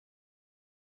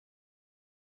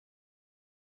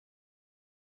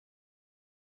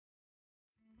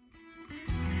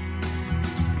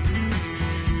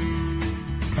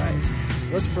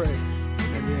Let's pray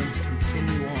and then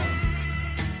continue on.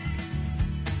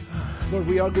 Lord,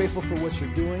 we are grateful for what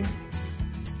you're doing,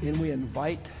 and we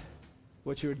invite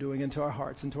what you're doing into our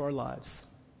hearts, into our lives.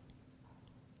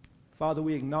 Father,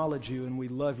 we acknowledge you, and we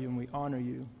love you, and we honor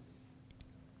you.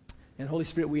 And Holy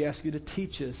Spirit, we ask you to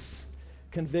teach us,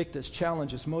 convict us,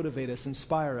 challenge us, motivate us,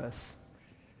 inspire us.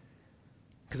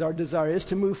 Because our desire is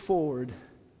to move forward,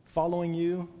 following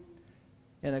you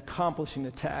and accomplishing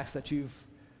the task that you've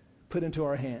put into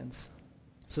our hands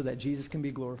so that Jesus can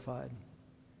be glorified.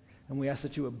 And we ask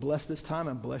that you would bless this time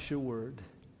and bless your word.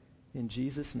 In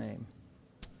Jesus' name,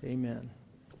 amen.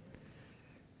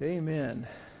 Amen.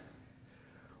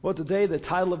 Well, today the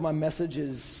title of my message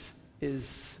is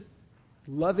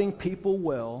Loving People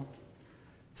Well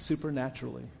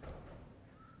Supernaturally.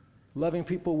 Loving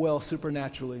people well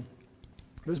supernaturally.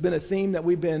 There's been a theme that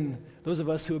those of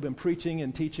us who have been preaching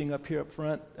and teaching up here up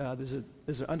front,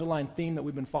 there's an underlying theme that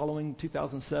we've been following in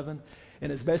 2007,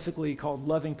 and it's basically called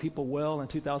Loving People Well in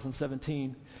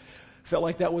 2017. Felt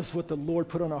like that was what the Lord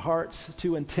put on our hearts,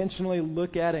 to intentionally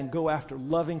look at and go after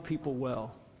loving people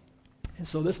well. And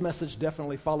so this message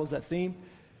definitely follows that theme,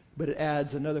 but it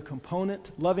adds another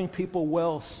component, loving people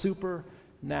well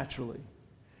supernaturally.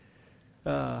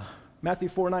 Matthew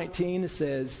 4:19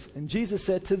 says, "And Jesus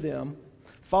said to them,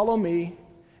 'Follow me,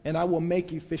 and I will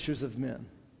make you fishers of men.'"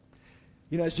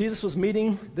 You know, as Jesus was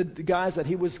meeting the guys that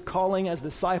he was calling as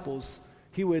disciples,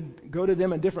 he would go to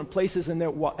them in different places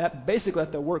basically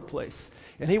at their workplace.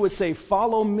 And he would say,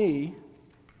 "Follow me,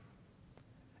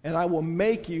 and I will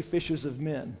make you fishers of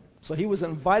men." So he was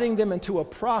inviting them into a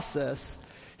process.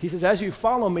 He says, as you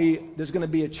follow me, there's going to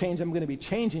be a change. I'm going to be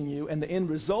changing you, and the end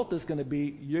result is going to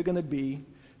be, you're going to be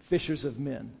fishers of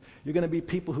men. You're going to be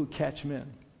people who catch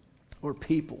men. Or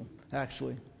people,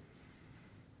 actually.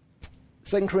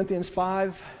 2 Corinthians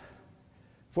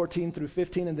 5:14 through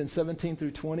 15, and then 17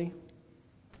 through 20.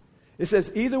 It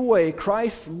says, "Either way,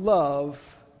 Christ's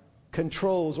love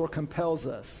controls or compels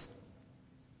us.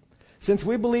 Since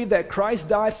we believe that Christ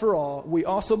died for all, we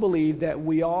also believe that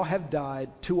we all have died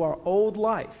to our old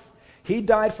life. He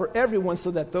died for everyone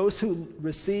so that those who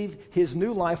receive his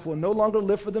new life will no longer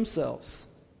live for themselves.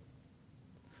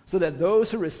 So that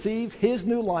those who receive his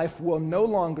new life will no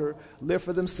longer live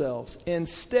for themselves.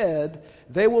 Instead,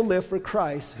 they will live for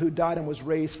Christ, who died and was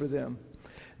raised for them.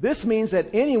 This means that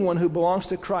anyone who belongs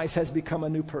to Christ has become a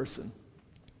new person."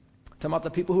 Talking about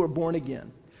the people who are born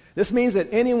again. This means that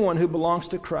anyone who belongs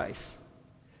to Christ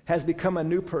has become a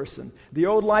new person. The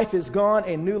old life is gone,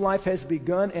 a new life has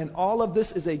begun, and all of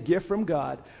this is a gift from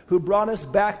God, who brought us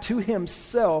back to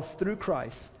himself through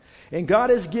Christ. And God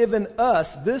has given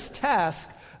us this task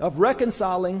of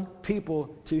reconciling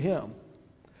people to him.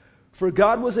 For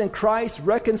God was in Christ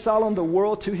reconciling the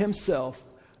world to himself,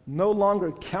 no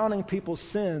longer counting people's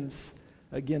sins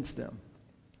against them.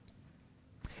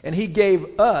 And he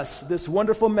gave us this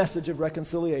wonderful message of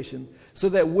reconciliation so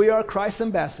that we are Christ's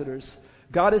ambassadors.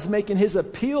 God is making his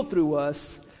appeal through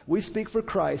us. We speak for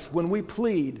Christ when we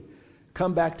plead,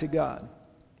 "Come back to God."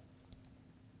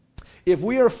 If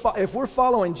we're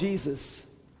following Jesus,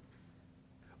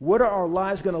 what are our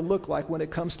lives going to look like when it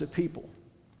comes to people?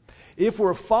 If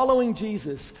we're following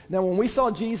Jesus, now when we saw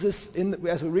Jesus,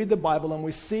 as we read the Bible and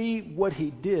we see what he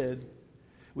did,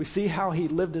 we see how he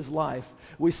lived his life,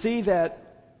 we see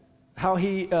how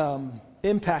he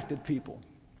impacted people,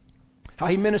 how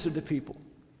he ministered to people.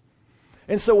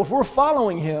 And so if we're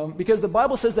following him, because the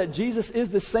Bible says that Jesus is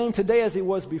the same today as he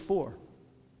was before.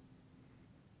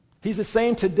 He's the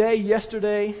same today,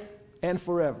 yesterday, and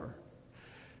forever.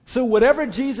 So whatever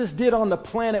Jesus did on the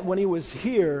planet when he was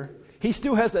here, he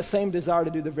still has that same desire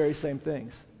to do the very same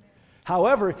things.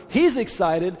 However, he's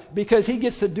excited because he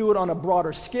gets to do it on a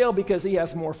broader scale because he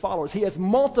has more followers. He has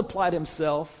multiplied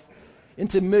himself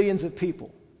into millions of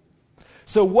people.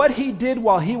 So what he did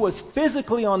while he was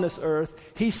physically on this earth,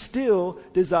 he still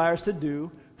desires to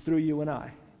do through you and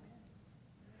I.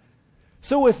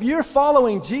 So if you're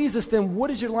following Jesus, then what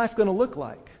is your life going to look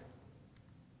like?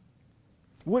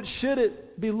 What should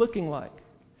it be looking like?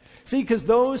 See, because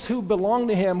those who belong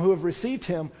to him, who have received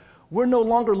him, we're no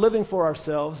longer living for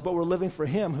ourselves, but we're living for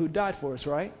him who died for us,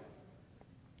 right?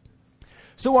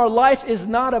 So our life is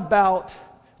not about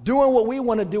doing what we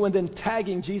want to do and then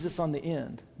tagging Jesus on the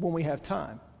end when we have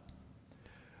time.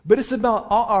 But it's about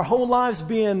our whole lives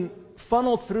being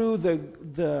funneled through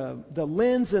the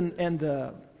lens and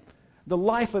the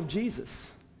life of Jesus.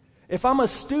 If I'm a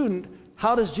student,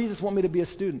 how does Jesus want me to be a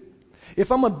student?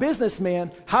 If I'm a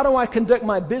businessman, how do I conduct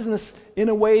my business in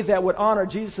a way that would honor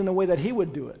Jesus in the way that he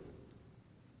would do it?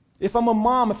 If I'm a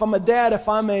mom, if I'm a dad, if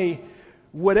I'm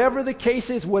whatever the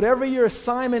case is, whatever your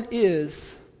assignment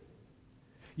is,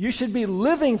 You should be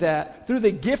living that through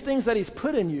the giftings that He's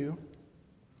put in you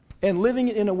and living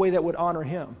it in a way that would honor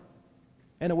Him,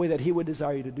 in a way that He would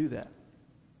desire you to do that.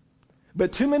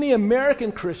 But too many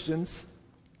American Christians,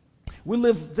 we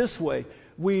live this way.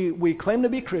 We claim to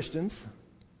be Christians,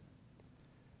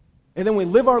 and then we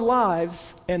live our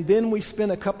lives, and then we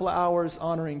spend a couple of hours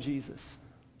honoring Jesus.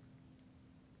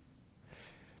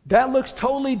 That looks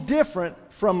totally different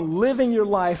from living your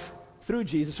life through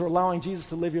Jesus or allowing Jesus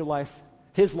to live your life,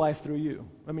 His life through you.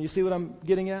 I mean, you see what I'm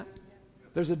getting at?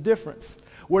 There's a difference.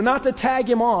 We're not to tag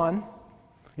Him on.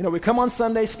 You know, we come on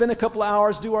Sunday, spend a couple of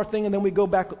hours, do our thing, and then we go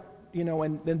back, you know,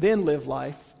 and then live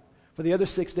life for the other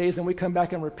 6 days, and we come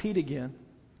back and repeat again.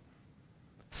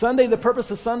 Sunday, the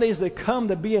purpose of Sunday is to come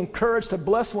to be encouraged, to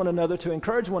bless one another, to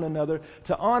encourage one another,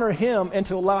 to honor Him, and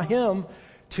to allow Him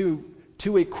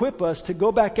to equip us to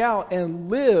go back out and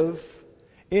live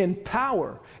in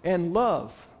power and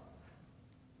love.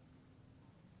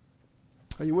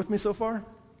 Are you with me so far?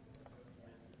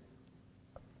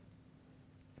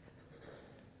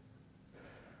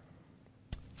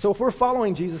 So if we're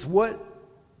following Jesus, what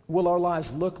will our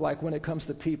lives look like when it comes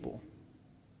to people?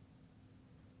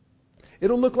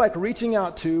 It'll look like reaching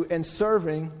out to and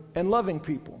serving and loving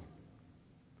people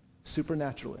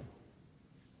supernaturally.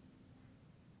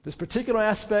 This particular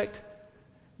aspect,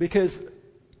 because,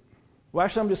 well,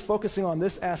 actually I'm just focusing on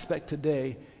this aspect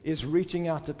today, is reaching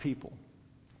out to people.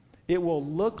 It will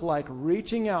look like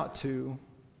reaching out to,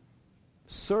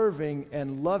 serving,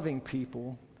 and loving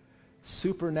people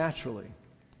supernaturally.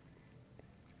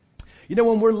 You know,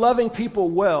 when we're loving people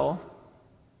well,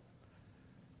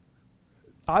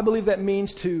 I believe that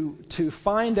means to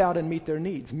find out and meet their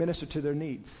needs, minister to their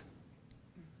needs.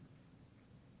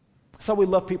 That's how we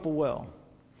love people well.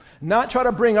 Not try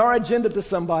to bring our agenda to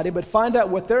somebody, but find out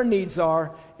what their needs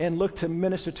are and look to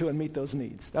minister to and meet those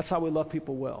needs. That's how we love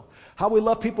people well. How we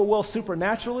love people well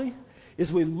supernaturally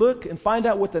is we look and find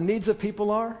out what the needs of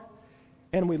people are,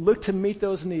 and we look to meet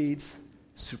those needs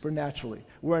supernaturally.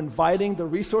 We're inviting the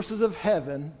resources of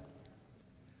heaven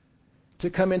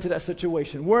to come into that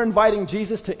situation. We're inviting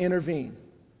Jesus to intervene.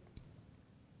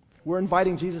 We're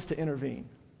inviting Jesus to intervene.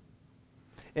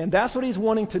 And that's what He's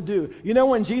wanting to do. You know,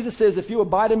 when Jesus says, if you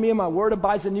abide in me and my word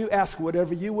abides in you, ask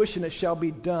whatever you wish and it shall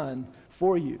be done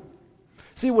for you.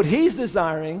 See, what He's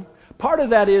desiring, part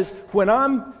of that is when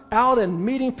I'm out and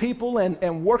meeting people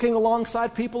and working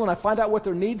alongside people and I find out what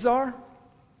their needs are,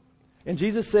 and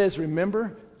Jesus says,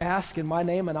 remember, ask in my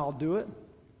name and I'll do it.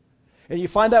 And you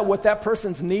find out what that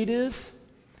person's need is,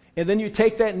 and then you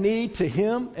take that need to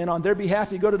Him, and on their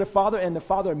behalf you go to the Father, and the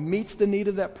Father meets the need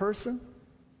of that person,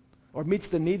 or meets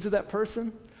the needs of that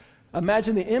person.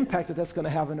 Imagine the impact that that's going to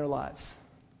have in their lives.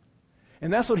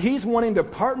 And that's what He's wanting to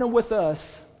partner with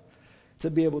us to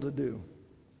be able to do.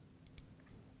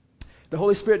 The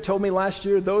Holy Spirit told me last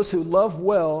year, those who love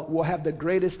well will have the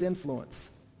greatest influence.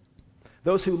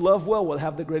 Those who love well will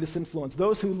have the greatest influence.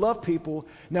 Those who love people,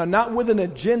 now not with an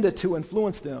agenda to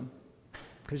influence them,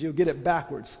 because you'll get it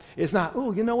backwards. It's not,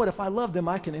 oh, you know what, if I love them,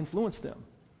 I can influence them.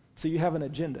 So you have an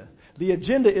agenda. The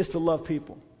agenda is to love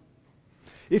people.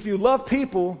 If you love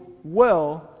people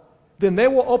well, then they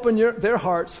will open their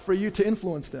hearts for you to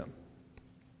influence them.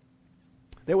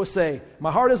 They will say,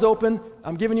 my heart is open,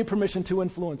 I'm giving you permission to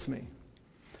influence me.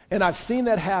 And I've seen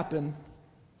that happen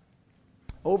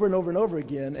over and over and over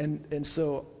again, and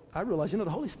so I realized, the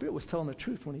Holy Spirit was telling the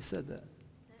truth when He said that.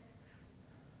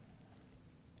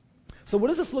 So what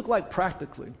does this look like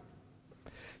practically?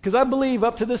 Because I believe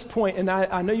up to this point, and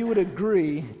I know you would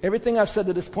agree, everything I've said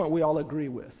to this point we all agree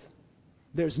with.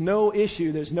 There's no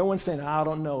issue, there's no one saying, I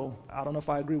don't know if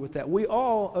I agree with that. We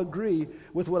all agree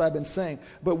with what I've been saying.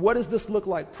 But what does this look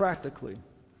like practically?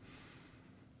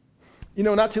 You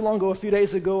know, not too long ago, a few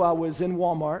days ago, I was in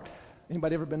Walmart.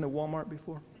 Anybody ever been to Walmart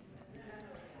before?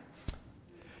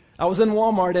 I was in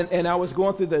Walmart, and I was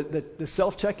going through the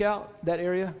self-checkout, that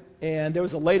area, and there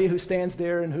was a lady who stands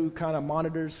there and who kind of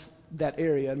monitors that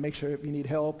area and makes sure if you need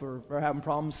help or having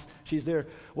problems, she's there.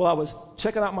 Well, I was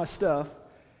checking out my stuff,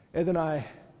 and then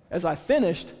as I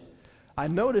finished, I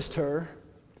noticed her,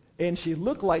 and she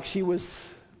looked like she was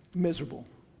miserable.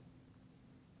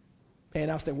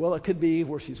 And I was thinking, well, it could be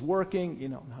where she's working.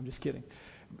 No, I'm just kidding.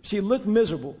 She looked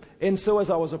miserable. And so as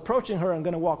I was approaching her and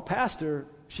going to walk past her,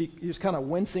 she was kind of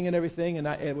wincing and everything, and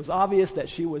it was obvious that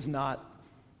she was not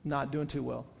doing too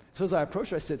well. So as I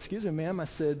approached her, I said, excuse me, ma'am. I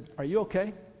said, are you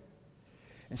okay?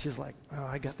 And she's like, oh,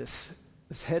 I got this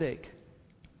headache.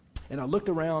 And I looked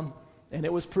around, and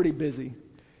it was pretty busy.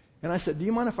 And I said, do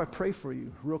you mind if I pray for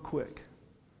you real quick?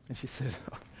 And she said,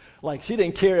 like she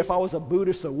didn't care if I was a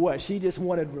Buddhist or what. She just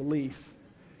wanted relief.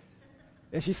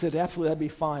 And she said, absolutely, that'd be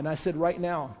fine. I said, right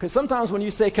now. Because sometimes when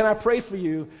you say, can I pray for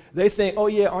you? They think, oh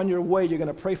yeah, on your way, you're going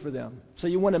to pray for them. So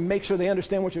you want to make sure they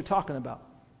understand what you're talking about.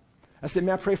 I said,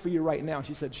 may I pray for you right now?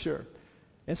 She said, sure.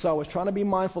 And so I was trying to be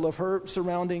mindful of her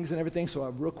surroundings and everything. So I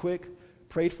real quick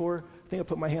prayed for her. I think I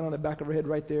put my hand on the back of her head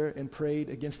right there and prayed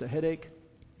against a headache.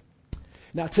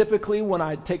 Now, typically when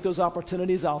I take those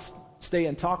opportunities, I'll stay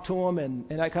and talk to them and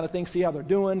that kind of thing, see how they're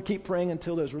doing, keep praying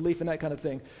until there's relief and that kind of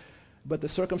thing. But the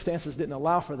circumstances didn't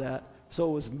allow for that,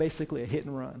 so it was basically a hit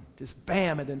and run. Just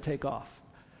bam, and then take off.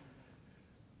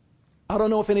 I don't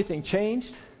know if anything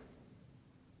changed.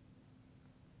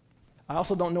 I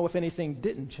also don't know if anything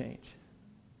didn't change.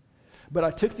 But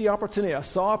I took the opportunity. I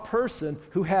saw a person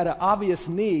who had an obvious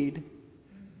need,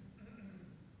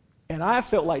 and I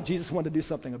felt like Jesus wanted to do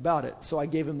something about it, so I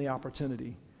gave him the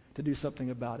opportunity to do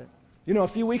something about it. You know, a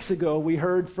few weeks ago, we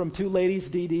heard from two ladies,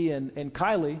 Dee Dee and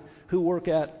Kylie, who work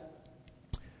at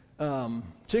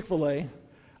Chick-fil-A.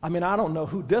 I mean, I don't know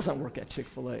who doesn't work at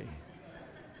Chick-fil-A. If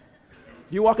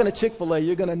you walk into Chick-fil-A,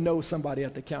 you're going to know somebody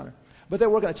at the counter. But they're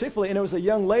working at Chick-fil-A, and there was a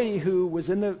young lady who was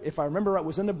if I remember right,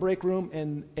 was in the break room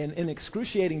in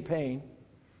excruciating pain.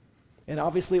 And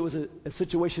obviously it was a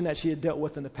situation that she had dealt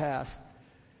with in the past.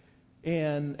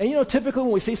 And you know, typically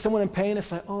when we see someone in pain,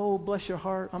 it's like, oh, bless your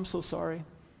heart, I'm so sorry.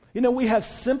 You know, we have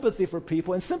sympathy for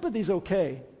people, and sympathy's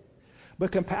okay,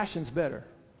 but compassion's better.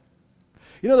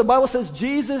 You know, the Bible says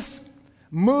Jesus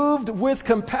moved with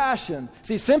compassion.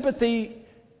 See, sympathy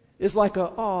is like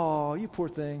oh, you poor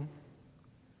thing.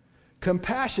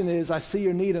 Compassion is, I see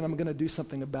your need and I'm going to do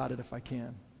something about it if I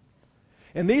can.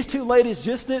 And these two ladies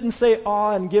just didn't say,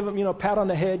 aw, and give them, you know, pat on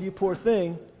the head, you poor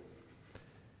thing.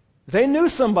 They knew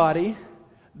somebody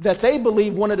that they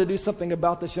believed wanted to do something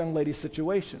about this young lady's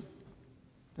situation.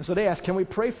 And so they asked, can we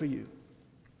pray for you?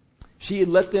 She had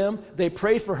let them, they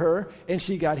prayed for her, and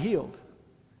she got healed.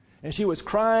 And she was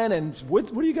crying, and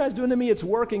what are you guys doing to me? It's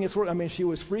working, it's working. I mean, she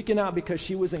was freaking out because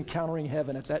she was encountering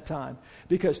heaven at that time.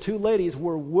 Because two ladies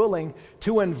were willing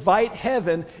to invite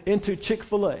heaven into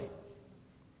Chick-fil-A. Amen.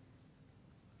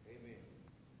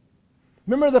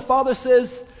 Remember the Father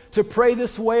says to pray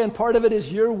this way, and part of it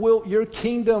is your will, your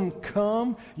kingdom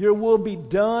come, your will be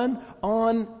done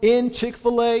in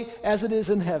Chick-fil-A as it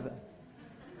is in heaven.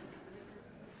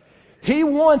 He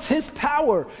wants his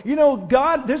power. You know,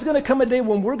 God, there's going to come a day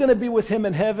when we're going to be with him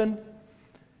in heaven.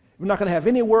 We're not going to have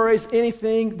any worries,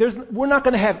 anything. We're not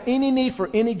going to have any need for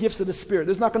any gifts of the Spirit.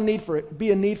 There's not going to be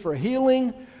a need for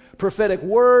healing, prophetic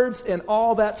words, and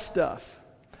all that stuff.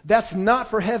 That's not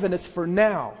for heaven. It's for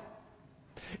now.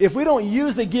 If we don't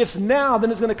use the gifts now,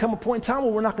 then there's going to come a point in time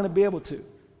where we're not going to be able to.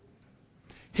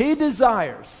 He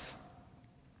desires,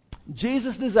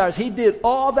 Jesus desires, he did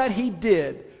all that he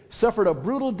did, suffered a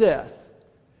brutal death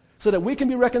so that we can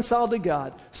be reconciled to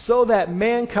God, so that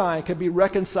mankind can be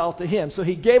reconciled to him. So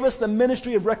he gave us the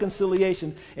ministry of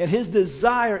reconciliation, and his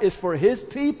desire is for his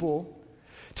people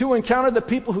to encounter the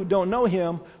people who don't know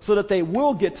him so that they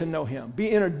will get to know him, be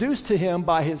introduced to him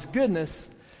by his goodness,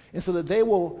 and so that they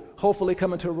will hopefully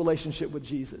come into a relationship with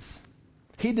Jesus.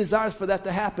 He desires for that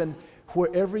to happen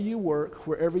wherever you work,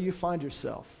 wherever you find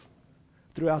yourself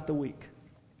throughout the week.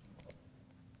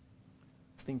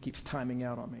 This thing keeps timing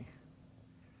out on me.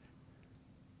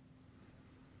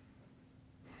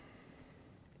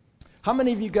 How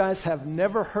many of you guys have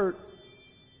never heard...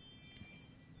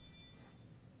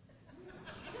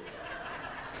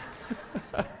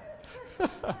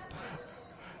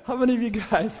 How many of you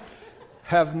guys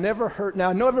have never heard... Now,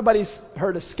 I know everybody's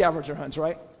heard of scavenger hunts,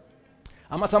 right?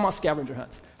 I'm not talking about scavenger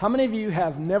hunts. How many of you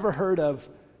have never heard of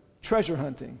treasure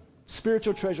hunting,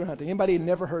 spiritual treasure hunting? Anybody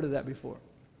never heard of that before?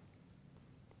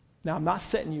 Now, I'm not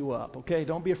setting you up, okay?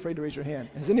 Don't be afraid to raise your hand.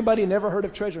 Has anybody never heard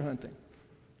of treasure hunting?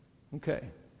 Okay.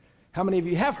 How many of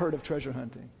you have heard of treasure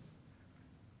hunting?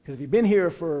 Because if you've been here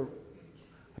for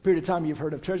a period of time, you've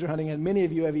heard of treasure hunting, and many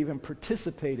of you have even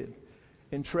participated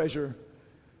in treasure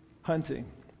hunting.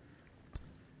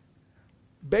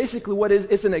 Basically,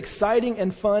 it's an exciting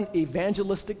and fun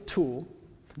evangelistic tool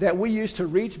that we use to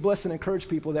reach, bless, and encourage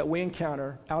people that we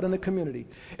encounter out in the community.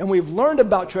 And we've learned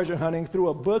about treasure hunting through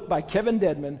a book by Kevin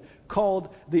Dedman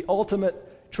called The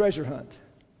Ultimate Treasure Hunt.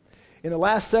 In the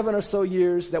last 7 or so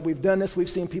years that we've done this, we've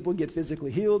seen people get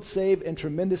physically healed, saved, and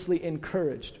tremendously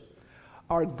encouraged.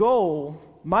 Our goal,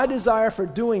 my desire for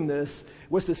doing this,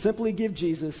 was to simply give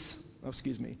Jesus...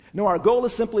 No, our goal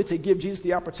is simply to give Jesus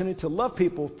the opportunity to love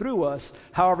people through us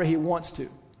however he wants to.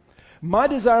 My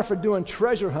desire for doing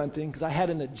treasure hunting, because I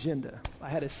had an agenda, I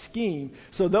had a scheme.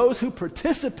 So those who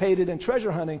participated in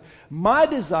treasure hunting, my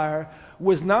desire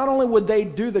was not only would they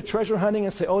do the treasure hunting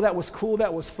and say, oh, that was cool,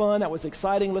 that was fun, that was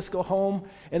exciting, let's go home,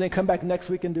 and then come back next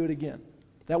week and do it again.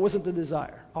 That wasn't the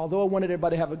desire. Although I wanted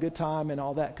everybody to have a good time and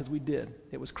all that, because we did.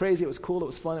 It was crazy, it was cool, it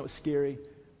was fun, it was scary,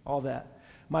 all that.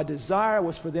 My desire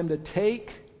was for them to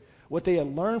take what they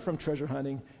had learned from treasure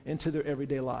hunting into their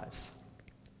everyday lives.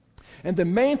 And the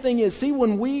main thing is, see,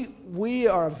 when we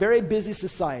are a very busy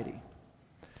society,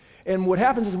 and what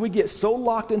happens is we get so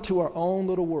locked into our own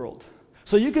little world.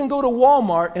 So you can go to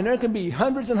Walmart, and there can be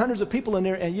hundreds and hundreds of people in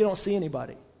there, and you don't see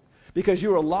anybody. Because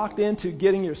you are locked into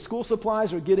getting your school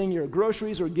supplies or getting your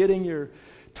groceries or getting your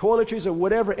toiletries or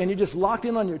whatever, and you're just locked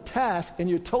in on your task, and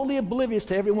you're totally oblivious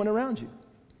to everyone around you.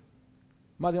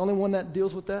 Am I the only one that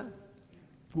deals with that?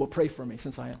 Well, pray for me,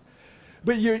 since I am.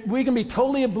 But we can be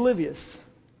totally oblivious.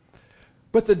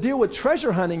 But the deal with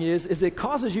treasure hunting is it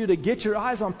causes you to get your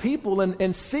eyes on people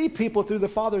and see people through the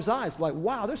Father's eyes. Like,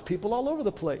 wow, there's people all over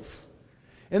the place.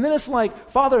 And then it's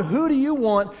like, Father, who do you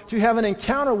want to have an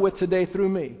encounter with today through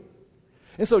me?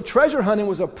 And so treasure hunting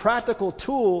was a practical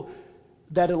tool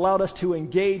that allowed us to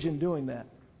engage in doing that.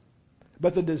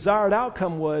 But the desired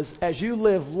outcome was, as you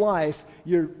live life,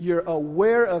 you're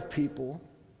aware of people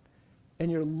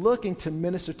and you're looking to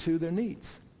minister to their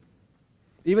needs.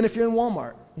 Even if you're in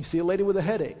Walmart, you see a lady with a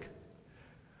headache.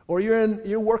 Or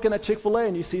you're working at Chick-fil-A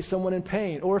and you see someone in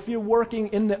pain. Or if you're working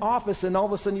in the office and all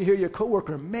of a sudden you hear your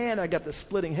coworker, man, I got this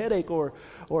splitting headache, or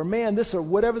man, this, or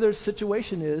whatever their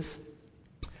situation is,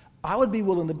 I would be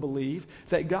willing to believe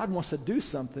that God wants to do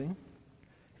something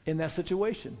in that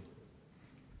situation.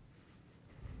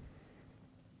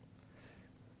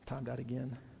 Timed out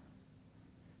again.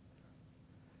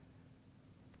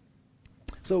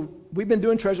 So we've been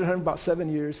doing treasure hunting about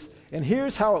 7 years, and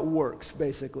here's how it works,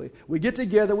 basically. We get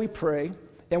together, we pray,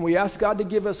 and we ask God to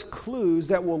give us clues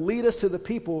that will lead us to the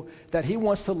people that He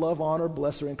wants to love, honor,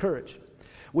 bless, or encourage.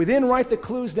 We then write the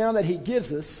clues down that He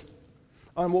gives us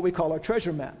on what we call our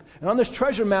treasure map. And on this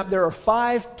treasure map, there are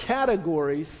 5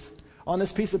 categories on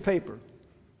this piece of paper.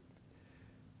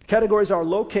 Categories are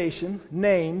location,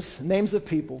 names of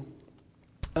people,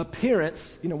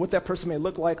 appearance, what that person may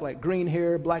look like green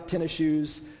hair, black tennis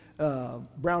shoes,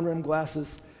 brown rimmed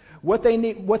glasses, what they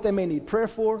may need prayer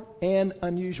for, and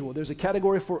unusual. There's a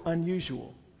category for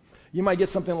unusual. You might get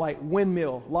something like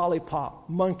windmill, lollipop,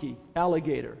 monkey,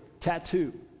 alligator,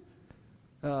 tattoo,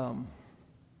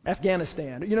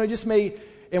 Afghanistan. Just may,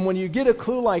 and when you get a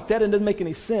clue like that and it doesn't make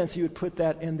any sense, you would put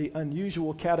that in the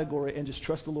unusual category and just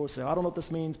trust the Lord. Say, I don't know what this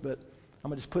means, but I'm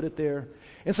going to just put it there.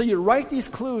 And so you write these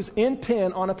clues in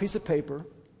pen on a piece of paper,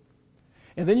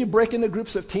 and then you break into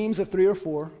groups of teams of 3 or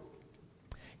 4,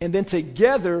 and then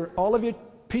together, all of your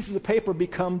pieces of paper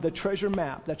become the treasure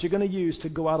map that you're going to use to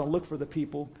go out and look for the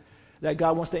people that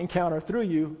God wants to encounter through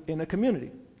you in a community.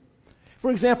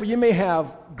 For example, you may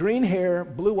have green hair,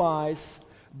 blue eyes,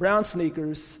 brown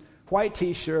sneakers, white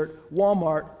t-shirt,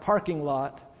 Walmart, parking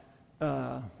lot,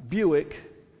 Buick,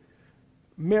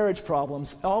 marriage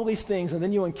problems, all these things, and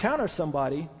then you encounter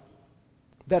somebody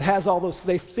that has all those,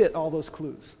 they fit all those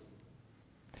clues.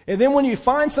 And then when you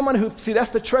find someone that's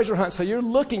the treasure hunt. So you're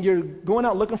going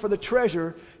out looking for the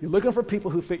treasure, you're looking for people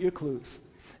who fit your clues.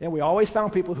 And we always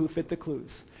found people who fit the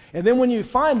clues. And then when you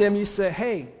find them, you say,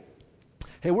 hey,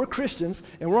 we're Christians,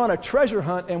 and we're on a treasure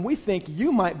hunt, and we think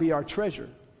you might be our treasure.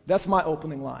 That's my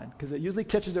opening line, because it usually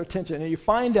catches their attention. And you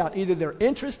find out either they're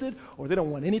interested or they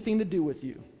don't want anything to do with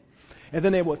you. And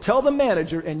then they will tell the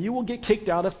manager, and you will get kicked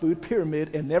out of Food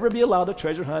Pyramid and never be allowed to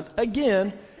treasure hunt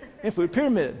again in Food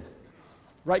Pyramid.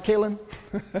 Right, Kaylin?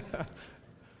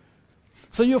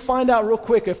 So you'll find out real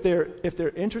quick if they're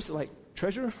interested, like,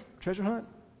 treasure hunt?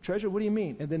 Treasure, what do you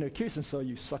mean? And then they're curious, and so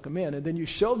you suck them in. And then you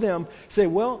show them, say,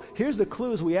 well, here's the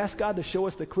clues. We asked God to show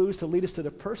us the clues to lead us to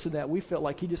the person that we felt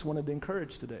like He just wanted to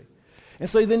encourage today. And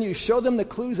so then you show them the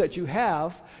clues that you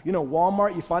have.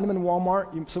 Walmart, you find them in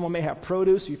Walmart. Someone may have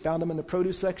produce. You found them in the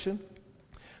produce section.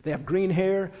 They have green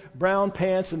hair, brown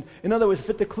pants, and in other words,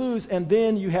 fit the clues, and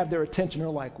then you have their attention. They're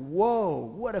like, whoa,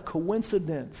 what a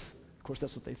coincidence. Of course,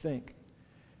 that's what they think.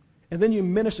 And then you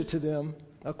minister to them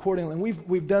accordingly. And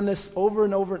we've done this over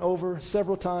and over and over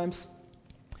several times,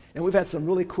 and we've had some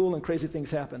really cool and crazy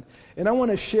things happen. And I want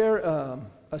to share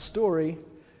a story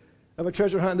of a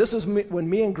treasure hunt. This was when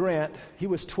me and Grant, he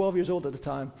was 12 years old at the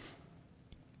time.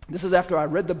 This is after I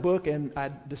read the book, and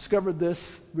I discovered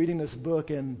this, reading this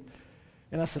book, and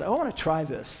I said, I want to try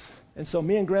this. And so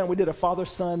me and Grant, we did a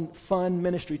father-son fun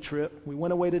ministry trip. We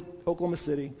went away to Oklahoma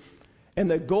City,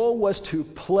 and the goal was to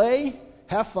play,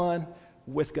 have fun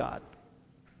with God.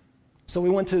 So we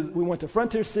went to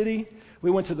Frontier City, we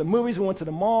went to the movies, we went to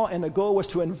the mall, and the goal was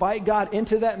to invite God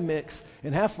into that mix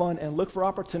and have fun and look for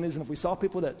opportunities. And if we saw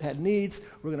people that had needs,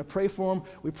 we're going to pray for them.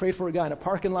 We prayed for a guy in a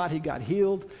parking lot. He got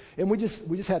healed. And we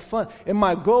just had fun. And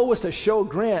my goal was to show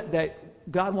Grant that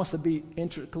God wants to be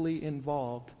intricately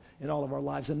involved in all of our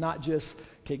lives and not just,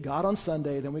 okay, God on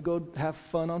Sunday, then we go have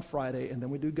fun on Friday, and then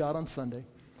we do God on Sunday.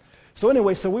 So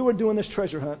anyway, so we were doing this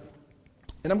treasure hunt,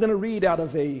 and I'm going to read out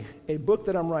of a book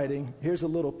that I'm writing. Here's a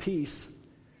little piece,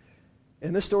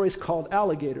 and this story is called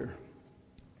Alligator.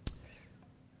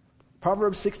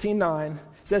 Proverbs 16:9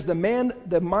 says,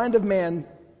 the mind of man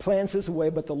plans his way,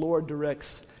 but the Lord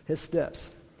directs his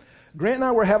steps. Grant and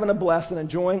I were having a blast and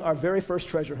enjoying our very first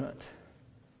treasure hunt.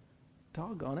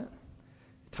 Doggone it.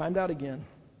 Timed out again.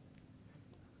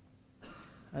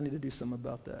 I need to do something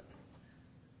about that.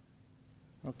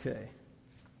 Okay.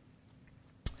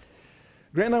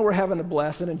 Grant and I were having a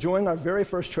blast and enjoying our very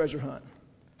first treasure hunt.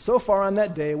 So far on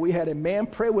that day, we had a man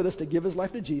pray with us to give his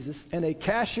life to Jesus, and a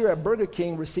cashier at Burger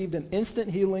King received an instant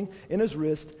healing in his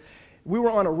wrist. We were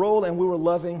on a roll, and we were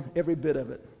loving every bit of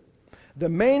it. The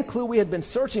main clue we had been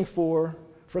searching for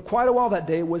quite a while that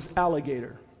day was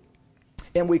alligator.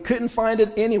 And we couldn't find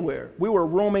it anywhere. We were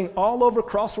roaming all over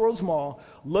Crossroads Mall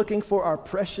looking for our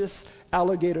precious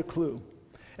alligator clue.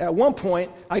 At one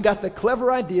point, I got the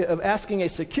clever idea of asking a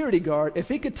security guard if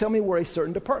he could tell me where a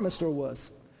certain department store was.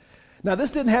 Now,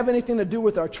 this didn't have anything to do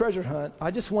with our treasure hunt.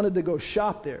 I just wanted to go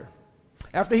shop there.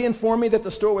 After he informed me that the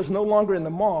store was no longer in the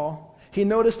mall, he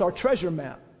noticed our treasure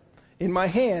map in my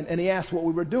hand, and he asked what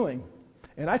we were doing.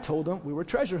 And I told him we were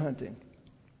treasure hunting.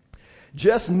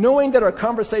 Just knowing that our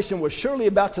conversation was surely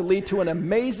about to lead to an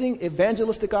amazing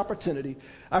evangelistic opportunity,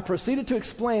 I proceeded to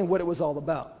explain what it was all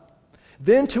about.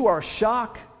 Then, to our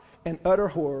shock and utter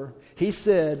horror, he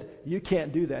said, "You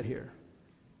can't do that here."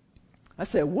 I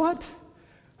said, "What?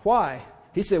 Why?"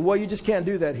 He said, "Well, you just can't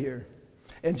do that here."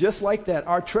 And just like that,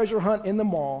 our treasure hunt in the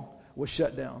mall was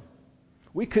shut down.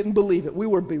 We couldn't believe it. We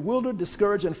were bewildered,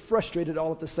 discouraged, and frustrated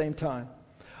all at the same time.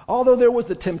 Although there was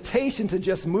the temptation to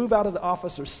just move out of the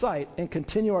officer's sight and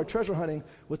continue our treasure hunting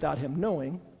without him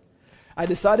knowing, I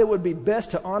decided it would be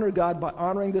best to honor God by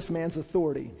honoring this man's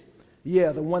authority.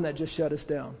 Yeah, the one that just shut us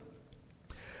down.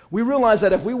 We realized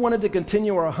that if we wanted to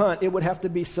continue our hunt, it would have to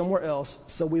be somewhere else,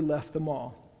 so we left the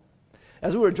mall.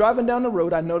 As we were driving down the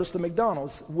road, I noticed a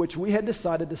McDonald's, which we had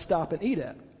decided to stop and eat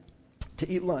at, to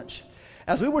eat lunch.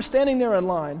 As we were standing there in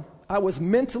line, I was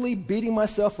mentally beating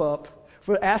myself up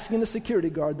for asking the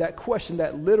security guard that question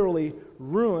that literally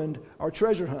ruined our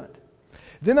treasure hunt.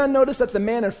 Then I noticed that the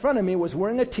man in front of me was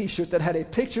wearing a T-shirt that had a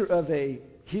picture of a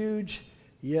huge,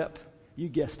 yep, you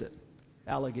guessed it,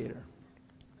 alligator.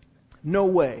 No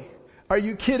way. Are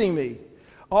you kidding me?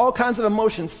 All kinds of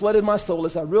emotions flooded my soul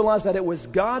as I realized that it was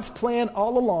God's plan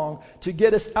all along to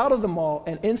get us out of the mall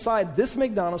and inside this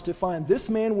McDonald's to find this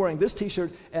man wearing this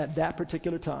T-shirt at that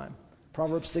particular time.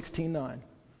 Proverbs 16:9.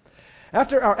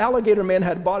 After our alligator man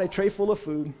had bought a tray full of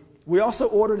food, we also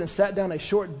ordered and sat down a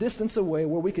short distance away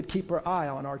where we could keep our eye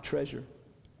on our treasure.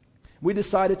 We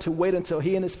decided to wait until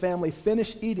he and his family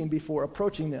finished eating before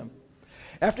approaching them.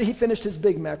 After he finished his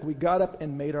Big Mac, we got up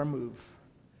and made our move.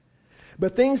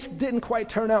 But things didn't quite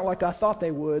turn out like I thought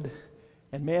they would,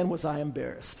 and man, was I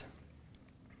embarrassed.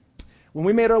 When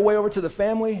we made our way over to the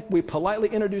family, we politely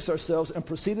introduced ourselves and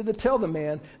proceeded to tell the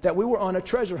man that we were on a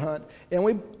treasure hunt, and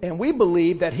we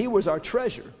believed that he was our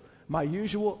treasure, my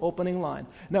usual opening line.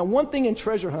 Now, one thing in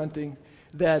treasure hunting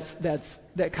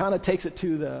that kind of takes it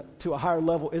to a higher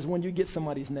level is when you get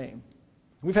somebody's name.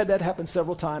 We've had that happen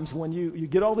several times when you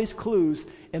get all these clues,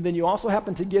 and then you also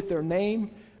happen to get their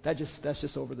name. That's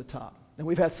just over the top. And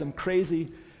we've had some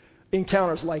crazy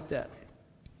encounters like that.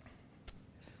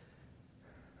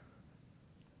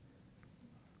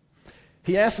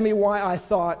 He asked me why I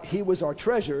thought he was our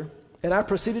treasure, and I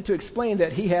proceeded to explain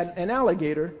that he had an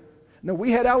alligator. Now, we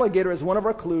had alligator as one of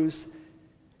our clues,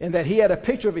 and that he had a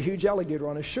picture of a huge alligator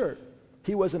on his shirt.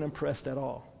 He wasn't impressed at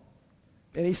all.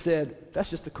 And he said, "That's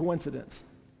just a coincidence."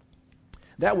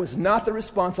 That was not the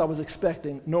response I was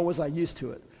expecting, nor was I used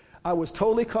to it. I was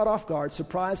totally caught off guard,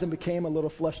 surprised, and became a little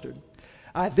flustered.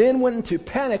 I then went into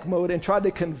panic mode and tried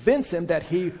to convince him that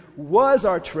he was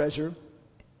our treasure,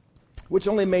 which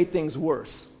only made things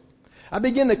worse. I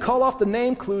began to call off the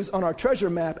name clues on our treasure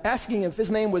map, asking if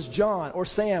his name was John or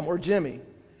Sam or Jimmy.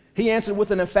 He answered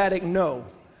with an emphatic no.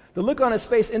 The look on his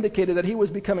face indicated that he was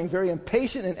becoming very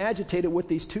impatient and agitated with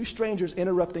these two strangers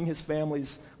interrupting his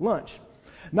family's lunch.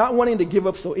 Not wanting to give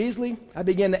up so easily, I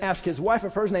began to ask his wife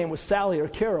if her name was Sally or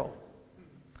Carol.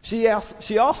 She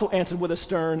also answered with a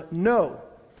stern no.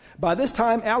 By this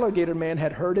time, Alligator Man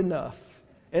had heard enough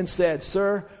and said,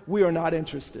 "Sir, we are not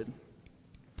interested."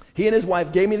 He and his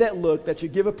wife gave me that look that you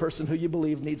give a person who you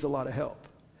believe needs a lot of help.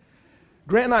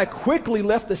 Grant and I quickly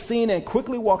left the scene and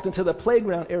quickly walked into the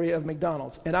playground area of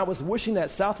McDonald's. And I was wishing that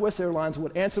Southwest Airlines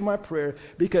would answer my prayer,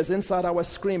 because inside I was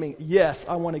screaming, yes,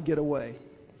 I want to get away.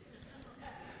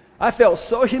 I felt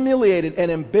so humiliated and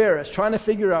embarrassed, trying to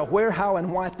figure out where, how,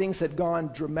 and why things had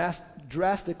gone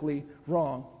drastically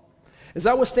wrong. As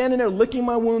I was standing there licking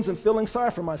my wounds and feeling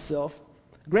sorry for myself,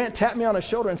 Grant tapped me on the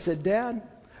shoulder and said, Dad,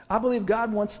 I believe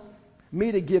God wants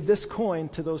me to give this coin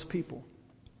to those people.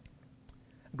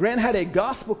 Grant had a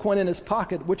gospel coin in his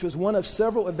pocket, which was one of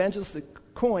several evangelistic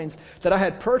coins that I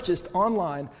had purchased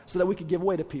online so that we could give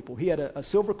away to people. He had a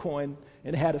silver coin,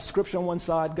 and it had a scripture on one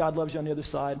side, God loves you on the other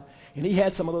side, and he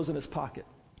had some of those in his pocket.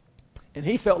 And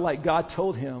he felt like God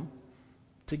told him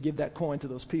to give that coin to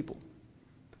those people.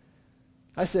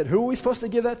 I said, who are we supposed to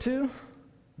give that to?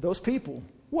 Those people.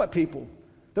 What people?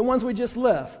 The ones we just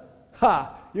left.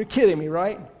 Ha, you're kidding me,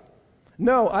 right?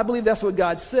 No, I believe that's what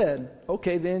God said.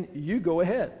 Okay, then you go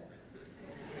ahead.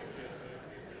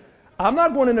 I'm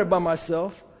not going in there by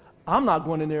myself. I'm not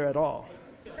going in there at all.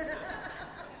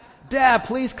 Dad,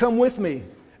 please come with me.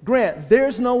 Grant,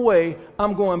 there's no way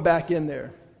I'm going back in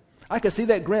there. I could see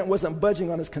that Grant wasn't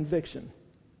budging on his conviction.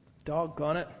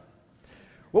 Doggone it.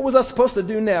 What was I supposed to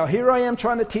do now? Here I am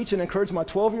trying to teach and encourage my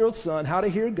 12-year-old son how to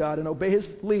hear God and obey his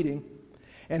leading.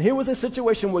 And here was a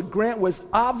situation where Grant was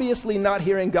obviously not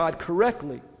hearing God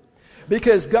correctly,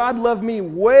 because God loved me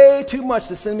way too much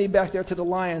to send me back there to the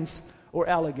lions or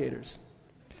alligators.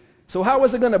 So how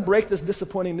was I going to break this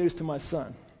disappointing news to my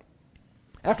son?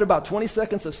 After about 20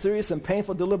 seconds of serious and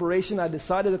painful deliberation, I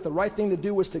decided that the right thing to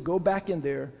do was to go back in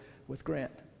there with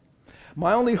Grant.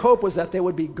 My only hope was that they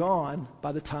would be gone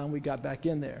by the time we got back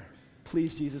in there.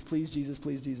 Please, Jesus, please, Jesus,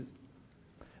 please, Jesus.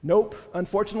 Nope.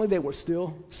 Unfortunately, they were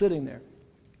still sitting there.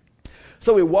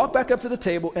 So we walked back up to the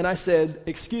table, and I said,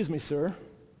 excuse me, sir.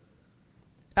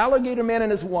 Alligator Man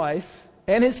and his wife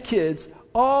and his kids,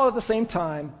 all at the same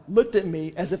time, looked at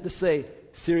me as if to say,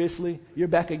 seriously, you're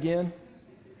back again?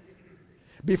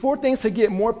 Before things could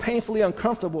get more painfully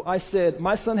uncomfortable, I said,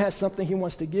 my son has something he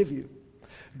wants to give you.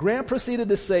 Grant proceeded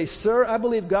to say, sir, I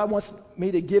believe God wants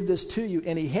me to give this to you,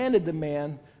 and he handed the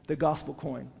man the gospel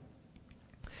coin.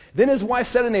 Then his wife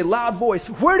said in a loud voice,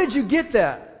 where did you get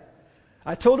that?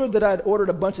 I told her that I had ordered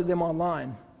a bunch of them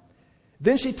online.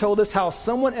 Then she told us how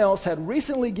someone else had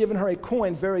recently given her a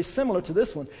coin very similar to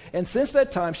this one, and since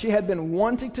that time she had been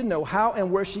wanting to know how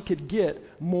and where she could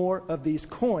get more of these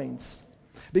coins,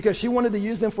 because she wanted to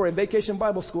use them for a vacation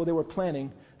Bible school they were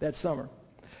planning that summer.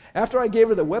 After I gave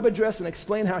her the web address and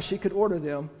explained how she could order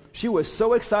them, she was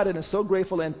so excited and so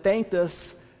grateful and thanked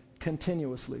us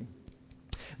continuously.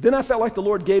 Then I felt like the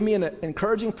Lord gave me an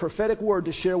encouraging prophetic word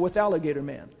to share with Alligator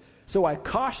Man. So I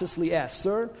cautiously asked,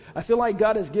 sir, I feel like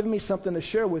God has given me something to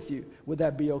share with you. Would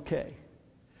that be okay?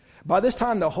 By this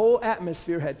time, the whole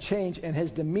atmosphere had changed and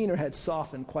his demeanor had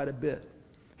softened quite a bit.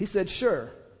 He said,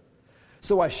 sure.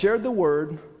 So I shared the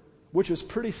word, which was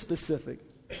pretty specific.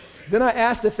 Then I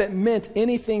asked if it meant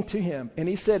anything to him, and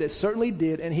he said it certainly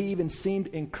did, and he even seemed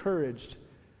encouraged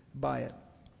by it.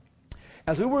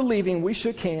 As we were leaving, we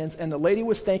shook hands, and the lady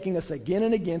was thanking us again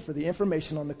and again for the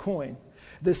information on the coin.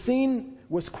 The scene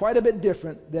was quite a bit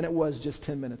different than it was just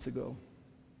 10 minutes ago.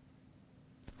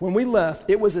 When we left,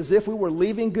 it was as if we were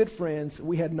leaving good friends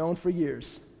we had known for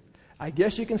years. I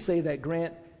guess you can say that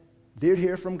Grant did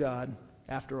hear from God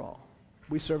after all.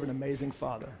 We serve an amazing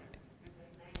Father.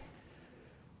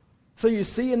 So you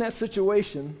see in that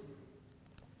situation,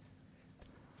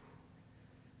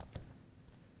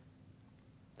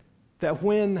 that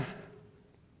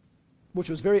which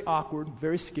was very awkward,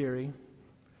 very scary,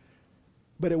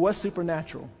 but it was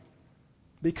supernatural,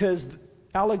 because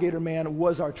Alligator Man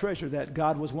was our treasure that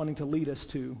God was wanting to lead us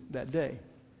to that day.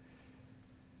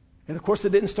 And of course, it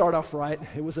didn't start off right.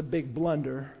 It was a big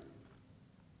blunder.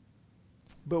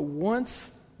 But once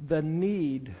the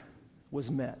need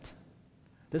was met,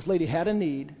 this lady had a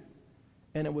need,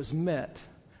 and it was met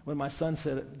when my son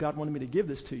said, God wanted me to give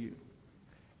this to you.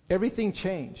 Everything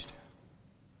changed.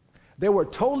 They were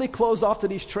totally closed off to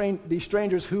these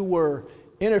strangers who were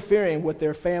interfering with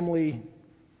their family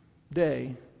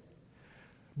day.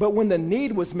 But when the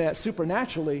need was met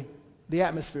supernaturally, the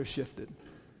atmosphere shifted.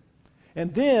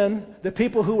 And then the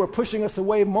people who were pushing us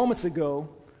away moments ago,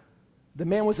 the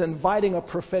man was inviting a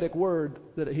prophetic word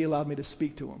that he allowed me to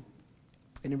speak to him.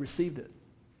 And he received it.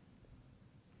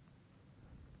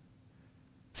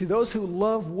 See, those who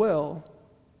love well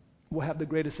will have the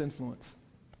greatest influence.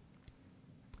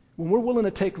 When we're willing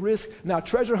to take risks, now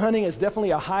treasure hunting is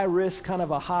definitely a high risk, kind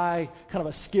of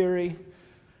a scary,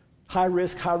 high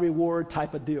risk, high reward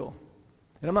type of deal.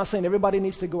 And I'm not saying everybody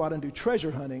needs to go out and do treasure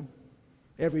hunting,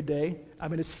 every day. I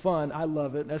mean, it's fun. I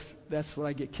love it. That's what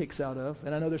I get kicks out of.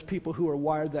 And I know there's people who are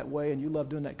wired that way, and you love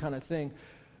doing that kind of thing.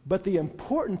 But the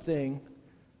important thing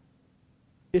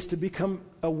is to become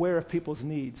aware of people's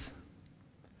needs.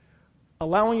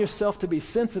 Allowing yourself to be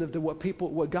sensitive to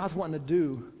what God's wanting to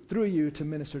do through you to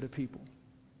minister to people.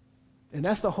 And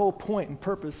that's the whole point and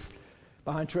purpose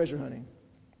behind treasure hunting.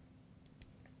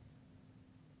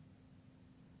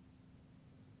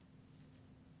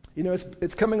 You know,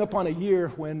 it's coming up on a year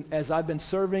when, as I've been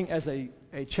serving as a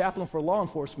chaplain for law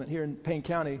enforcement here in Payne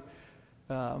County,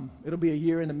 it'll be a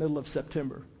year in the middle of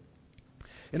September.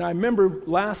 And I remember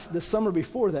the summer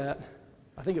before that,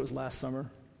 I think it was last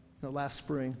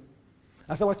spring,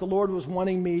 I felt like the Lord was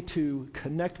wanting me to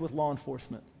connect with law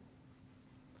enforcement,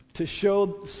 to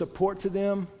show support to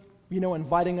them, you know,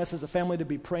 inviting us as a family to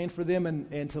be praying for them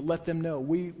and to let them know,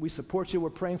 we support you, we're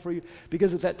praying for you.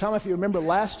 Because at that time, if you remember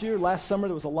last summer,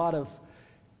 there was a lot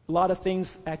of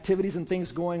things, activities and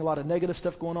things going, a lot of negative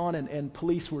stuff going on, and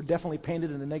police were definitely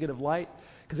painted in a negative light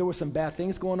because there were some bad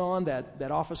things going on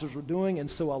that officers were doing. And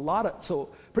so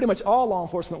pretty much all law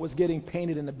enforcement was getting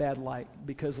painted in a bad light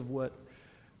because of what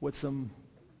some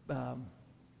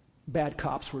bad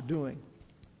cops were doing.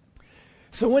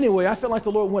 So anyway, I felt like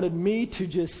the Lord wanted me to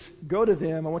just go to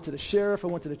them. I went to the sheriff, I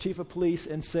went to the chief of police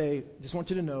and say, just want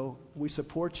you to know, we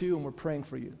support you and we're praying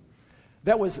for you.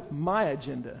 That was my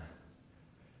agenda.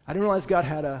 I didn't realize God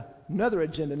had another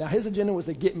agenda. Now, his agenda was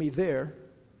to get me there.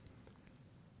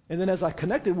 And then as I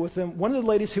connected with them, one of the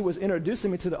ladies who was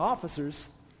introducing me to the officers,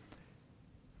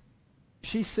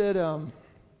 she said,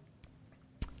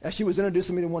 as she was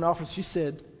introducing me to one officer, she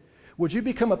said, would you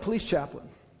become a police chaplain?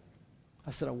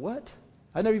 I said, a what?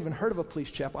 I never even heard of a police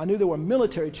chaplain. I knew there were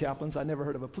military chaplains. I never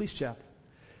heard of a police chaplain.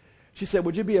 She said,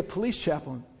 would you be a police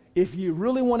chaplain? If you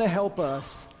really want to help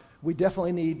us, we would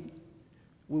definitely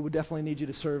need you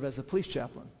to serve as a police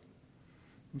chaplain.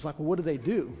 I was like, well, what do they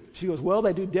do? She goes, well,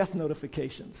 they do death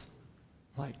notifications.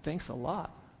 I'm like, thanks a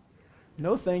lot.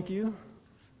 No, thank you.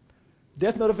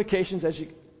 Death notifications,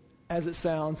 as it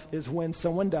sounds, is when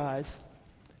someone dies,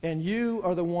 and you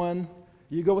are the one,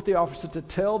 you go with the officer to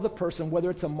tell the person, whether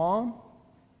it's a mom.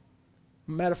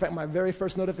 Matter of fact, my very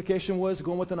first notification was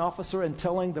going with an officer and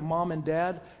telling the mom and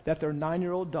dad that their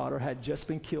 9-year-old daughter had just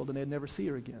been killed and they'd never see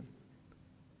her again.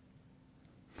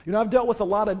 You know, I've dealt with a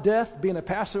lot of death. Being a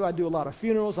pastor, I do a lot of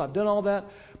funerals. I've done all that.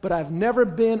 But I've never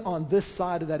been on this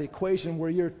side of that equation where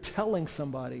you're telling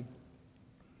somebody,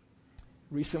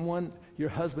 recent one, your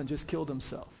husband just killed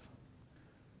himself.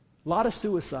 A lot of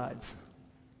suicides.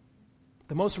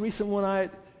 The most recent one I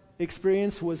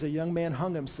experienced was a young man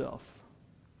hung himself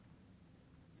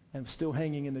and was still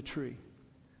hanging in the tree.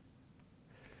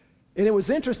 And it was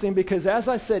interesting because as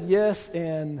I said yes,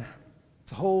 and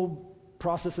the whole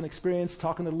process and experience,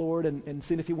 talking to the Lord and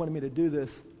seeing if he wanted me to do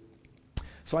this.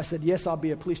 So I said, yes, I'll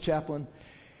be a police chaplain.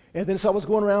 And then so I was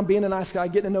going around being a nice guy,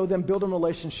 getting to know them, building a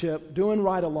relationship, doing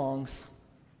ride-alongs.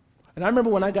 And I remember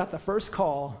when I got the first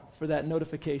call for that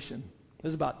notification. It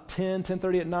was about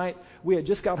 10:30 at night. We had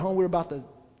just got home. We were about to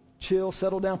chill,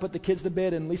 settle down, put the kids to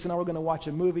bed, and Lisa and I were going to watch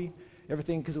a movie.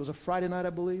 Everything, because it was a Friday night, I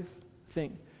believe, I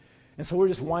think. And so we're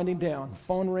just winding down.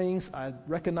 Phone rings. I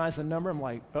recognize the number. I'm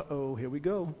like, uh-oh, here we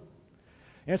go.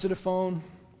 Answer the phone.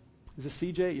 Is this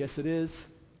CJ? Yes, it is.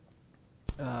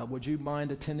 Would you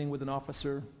mind attending with an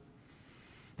officer?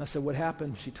 I said, what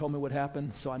happened? She told me what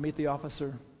happened. So I meet the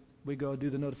officer. We go do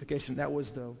the notification. That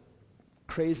was the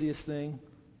craziest thing,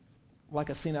 like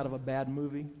a scene out of a bad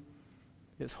movie.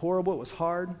 It was horrible. It was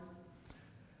hard.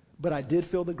 But I did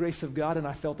feel the grace of God, and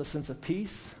I felt a sense of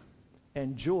peace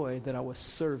and joy that I was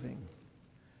serving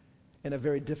in a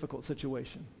very difficult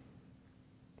situation.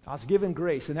 I was given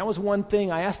grace. And that was one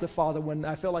thing I asked the Father when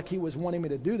I felt like he was wanting me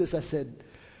to do this. I said,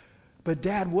 but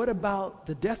Dad, what about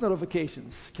the death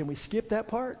notifications? Can we skip that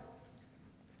part?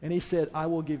 And he said, I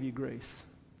will give you grace.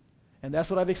 And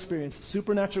that's what I've experienced,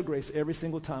 supernatural grace, every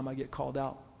single time I get called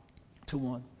out to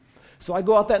one. So I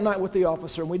go out that night with the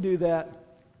officer, and we do that.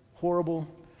 Horrible.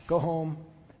 Go home.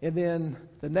 And then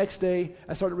the next day,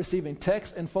 I started receiving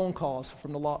texts and phone calls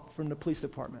from the police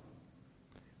department.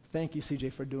 Thank you,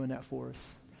 CJ, for doing that for us.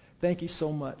 Thank you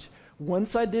so much.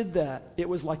 Once I did that, it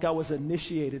was like I was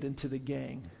initiated into the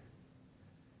gang,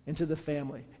 into the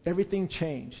family. Everything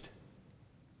changed.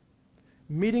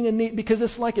 Meeting a need, because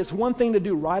it's one thing to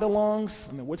do ride-alongs.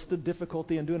 I mean, what's the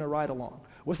difficulty in doing a ride-along?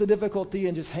 What's the difficulty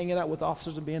in just hanging out with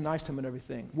officers and being nice to them and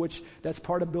everything? Which, that's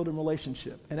part of building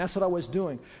relationship. And that's what I was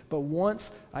doing. But once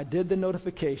I did the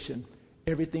notification,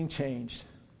 everything changed.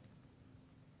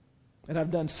 And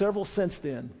I've done several since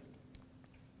then.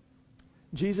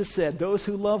 Jesus said, those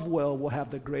who love well will have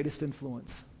the greatest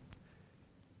influence.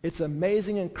 It's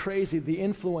amazing and crazy the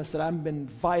influence that I've been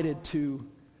invited to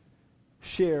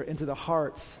share into the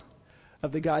hearts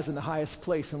of the guys in the highest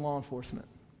place in law enforcement.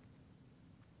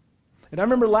 And I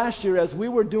remember last year as we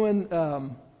were doing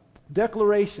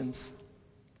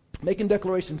making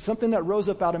declarations, something that rose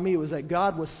up out of me was that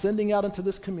God was sending out into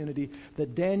this community the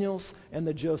Daniels and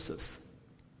the Josephs.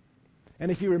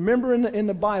 And if you remember in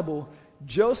the Bible,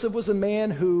 Joseph was a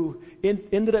man who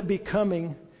ended up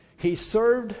he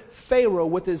served Pharaoh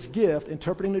with his gift,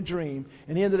 interpreting the dream,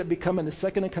 and he ended up becoming the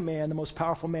second in command, the most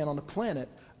powerful man on the planet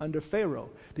under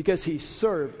Pharaoh, because he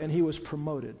served and he was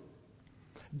promoted.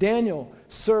 Daniel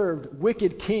served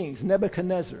wicked kings,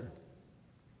 Nebuchadnezzar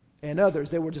and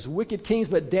others. They were just wicked kings,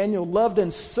 but Daniel loved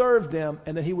and served them,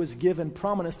 and then he was given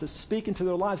prominence to speak into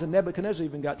their lives, and Nebuchadnezzar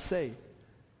even got saved.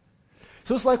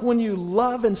 So it's like when you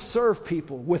love and serve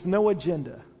people with no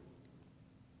agenda,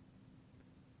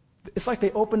 it's like they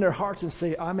open their hearts and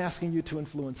say, I'm asking you to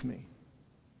influence me.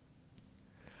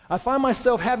 I find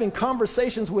myself having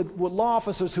conversations with law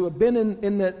officers who have been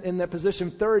in that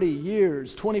position 30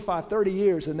 years, 25, 30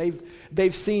 years, and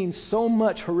they've seen so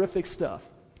much horrific stuff.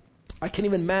 I can't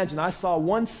even imagine. I saw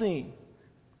one scene,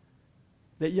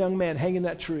 that young man hanging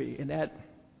that tree, and that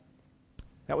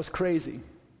was crazy.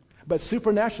 But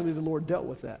supernaturally, the Lord dealt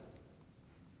with that.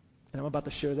 And I'm about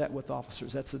to share that with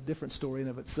officers. That's a different story in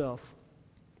of itself.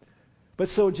 But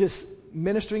so just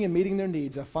ministering and meeting their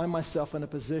needs, I find myself in a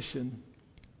position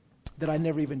that I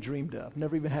never even dreamed of,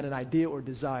 never even had an idea or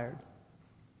desired.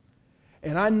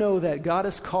 And I know that God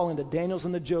is calling the Daniels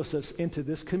and the Josephs into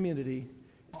this community,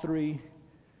 3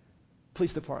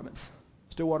 police departments,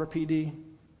 Stillwater PD,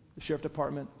 the Sheriff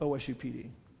Department, OSU PD.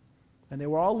 And they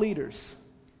were all leaders.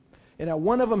 And now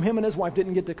one of them, him and his wife,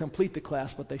 didn't get to complete the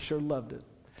class, but they sure loved it.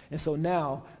 And so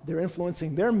now they're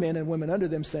influencing their men and women under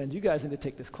them, saying, you guys need to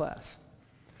take this class.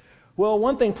 Well,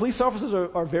 one thing, police officers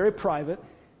are very private,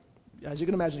 as you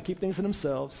can imagine, keep things to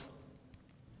themselves.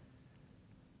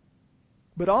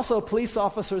 But also police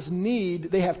officers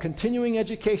they have continuing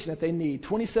education that they need.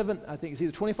 27, I think it's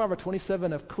either 25 or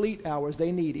 27 of CLEAT hours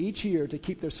they need each year to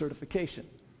keep their certification.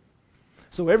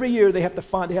 So every year they have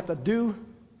to do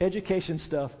education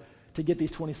stuff to get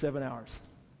these 27 hours.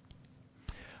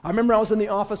 I remember I was in the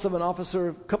office of an officer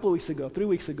a couple of weeks ago, 3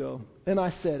 weeks ago, and I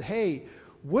said, hey,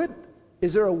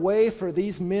 is there a way for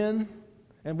these men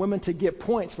and women to get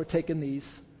points for taking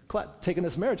this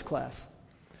marriage class?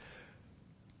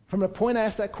 From the point I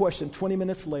asked that question, 20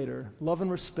 minutes later, Love and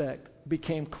Respect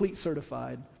became CLEAT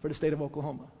certified for the state of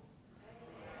Oklahoma.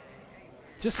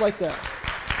 Just like that.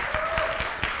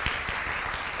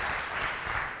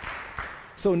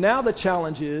 So now the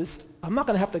challenge is, I'm not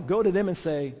going to have to go to them and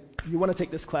say, you want to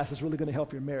take this class, it's really going to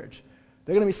help your marriage.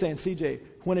 They're going to be saying, CJ,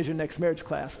 when is your next marriage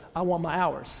class? I want my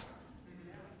hours.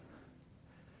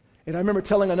 And I remember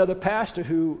telling another pastor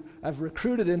who I've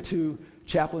recruited into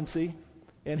chaplaincy,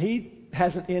 and he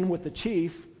has an in with the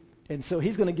chief, and so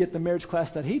he's going to get the marriage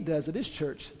class that he does at his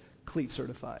church, CLEAT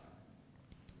certified.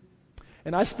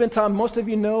 And I spent time, most of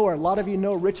you know, or a lot of you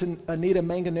know, Rich and Anita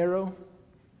Manganero.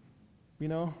 You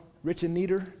know, Rich and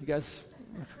Neater. You guys,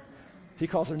 he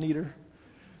calls her Neater.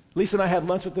 Lisa and I had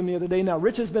lunch with them the other day. Now,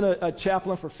 Rich has been a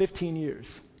chaplain for 15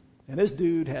 years. And this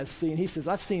dude he says,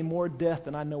 I've seen more death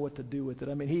than I know what to do with it.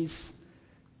 I mean,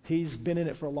 he's been in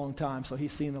it for a long time, so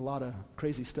he's seen a lot of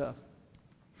crazy stuff.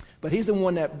 But he's the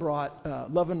one that brought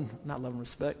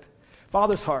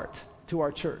Father's Heart to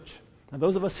our church. And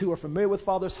those of us who are familiar with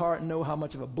Father's Heart know how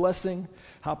much of a blessing,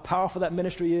 how powerful that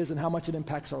ministry is, and how much it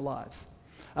impacts our lives.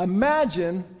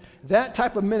 Imagine that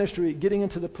type of ministry getting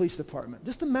into the police department.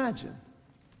 Just imagine.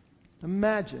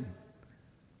 Imagine.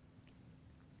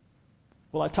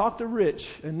 Well, I talked to Rich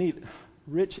and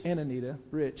Anita,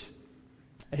 and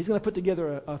he's going to put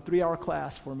together a 3-hour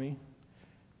class for me.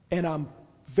 And I'm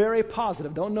very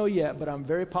positive, don't know yet, but I'm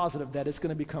very positive that it's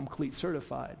going to become CLEAT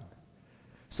certified.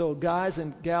 So guys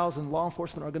and gals in law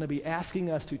enforcement are going to be asking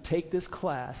us to take this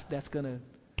class that's going to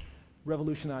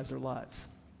revolutionize their lives.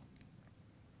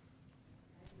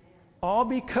 All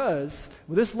because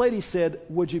this lady said,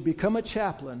 would you become a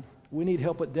chaplain? We need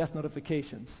help with death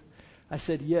notifications. I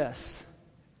said, yes.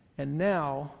 And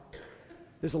now,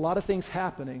 there's a lot of things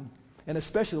happening, and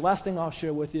especially, the last thing I'll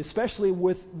share with you, especially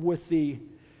with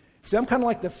I'm kind of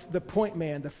like the point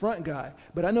man, the front guy,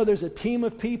 but I know there's a team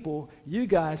of people, you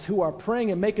guys, who are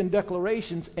praying and making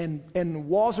declarations, and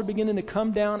walls are beginning to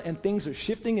come down, and things are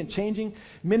shifting and changing.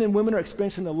 Men and women are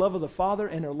experiencing the love of the Father,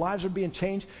 and their lives are being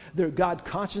changed. Their God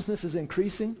consciousness is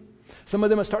increasing. Some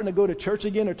of them are starting to go to church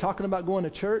again, or talking about going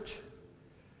to church.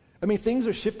 I mean, things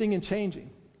are shifting and changing.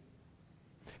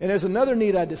 And there's another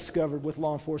need I discovered with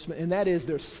law enforcement, and that is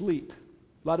their sleep.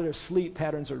 A lot of their sleep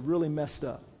patterns are really messed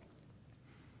up.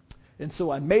 And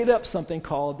so I made up something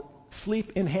called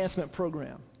Sleep Enhancement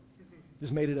Program.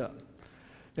 Just made it up.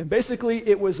 And basically,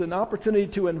 it was an opportunity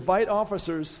to invite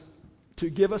officers to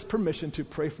give us permission to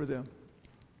pray for them.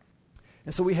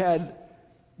 And so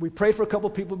we prayed for a couple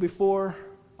people before.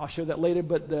 I'll share that later,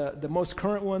 but the most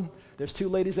current one, there's 2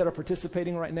 ladies that are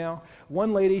participating right now.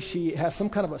 One lady, she has some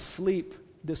kind of a sleep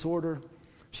disorder.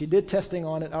 She did testing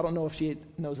on it. I don't know if she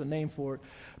knows a name for it.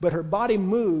 But her body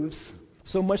moves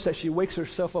so much that she wakes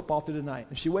herself up all through the night.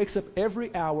 And she wakes up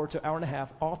every hour to hour and a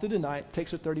half all through the night. It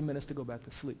takes her 30 minutes to go back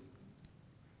to sleep.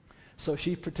 So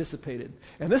she participated.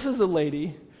 And this is the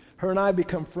lady, her and I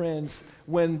become friends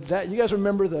when you guys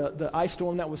remember the ice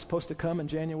storm that was supposed to come in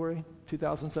January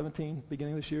 2017,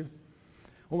 beginning of this year?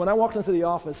 Well, when I walked into the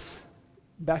office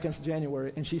back in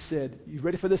January, and she said, "You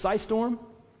ready for this ice storm?"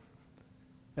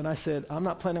 And I said, "I'm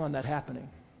not planning on that happening."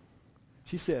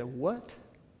 She said, "What?"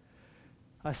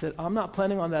 I said, "I'm not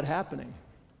planning on that happening."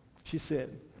 She said,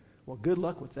 "Well, good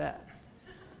luck with that."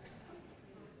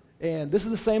 And this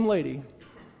is the same lady,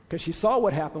 because she saw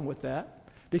what happened with that.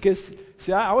 Because,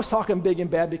 see, I was talking big and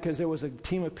bad because there was a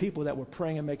team of people that were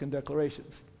praying and making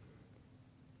declarations.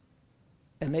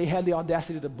 And they had the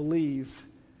audacity to believe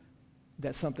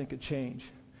that something could change,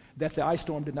 that the ice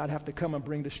storm did not have to come and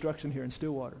bring destruction here in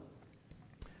Stillwater.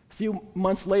 A few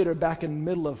months later, back in the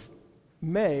middle of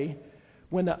May,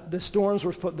 when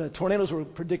the tornadoes were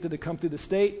predicted to come through the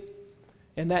state,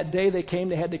 and that day they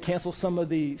had to cancel some of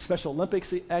the Special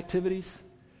Olympics activities.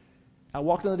 I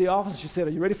walked into the office, and she said,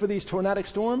 "Are you ready for these tornadic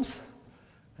storms?"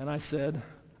 And I said,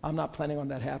 "I'm not planning on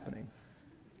that happening."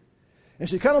 And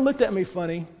she kind of looked at me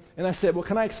funny, and I said, "Well,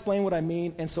 can I explain what I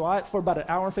mean?" And so for about an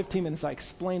hour and 15 minutes, I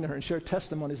explained to her and shared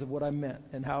testimonies of what I meant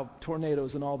and how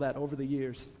tornadoes and all that over the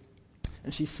years.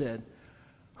 And she said,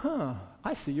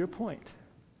 "I see your point."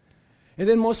 And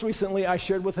then most recently, I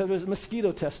shared with her a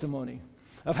mosquito testimony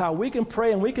of how we can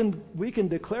pray and we can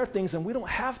declare things, and we don't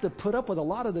have to put up with a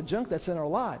lot of the junk that's in our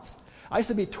lives. I used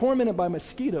to be tormented by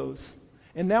mosquitoes,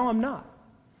 and now I'm not.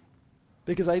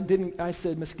 Because I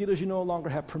said, "Mosquitoes, you no longer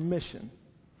have permission."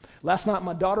 Last night,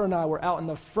 my daughter and I were out in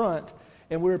the front,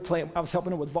 and we were playing. I was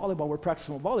helping her with volleyball. We were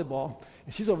practicing with volleyball,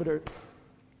 and she's over there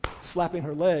slapping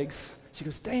her legs. She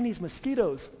goes, "Dang, these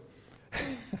mosquitoes."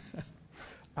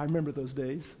 I remember those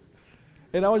days.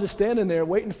 And I was just standing there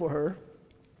waiting for her.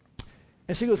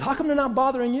 And she goes, "How come they're not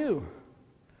bothering you?"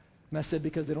 And I said,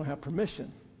 "Because they don't have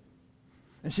permission."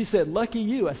 And she said, "Lucky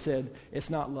you." I said,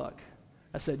 "It's not luck."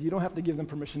 I said, "You don't have to give them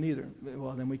permission either."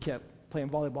 Well, then we kept playing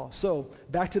volleyball. So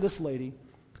back to this lady,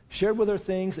 shared with her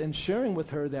things and sharing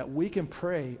with her that we can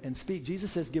pray and speak.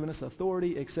 Jesus has given us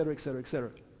authority, et cetera, et cetera, et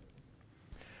cetera.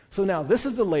 So now this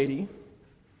is the lady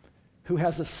who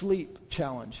has a sleep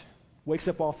challenge, wakes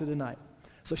up all through the night.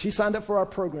 So she signed up for our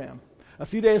program. A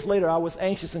few days later, I was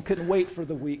anxious and couldn't wait for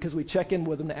the week because we check in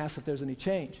with them to ask if there's any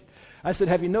change. I said,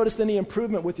 "Have you noticed any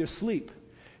improvement with your sleep?"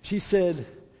 She said,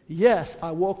 "Yes,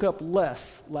 I woke up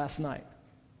less last night."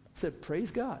 I said,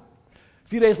 "Praise God." A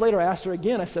few days later, I asked her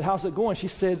again. I said, "How's it going?" She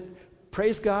said,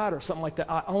 "Praise God," or something like that.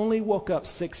 "I only woke up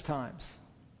 6 times.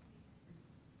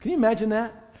 Can you imagine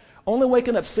that? Only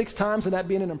waking up 6 times and that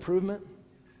being an improvement?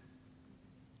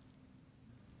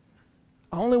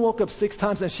 I only woke up 6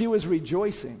 times, and she was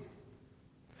rejoicing.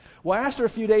 Well, I asked her a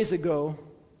few days ago,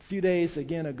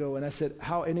 and I said,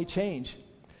 "How, any change?"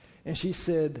 And she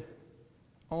said,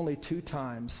 "Only 2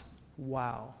 times.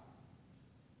 Wow."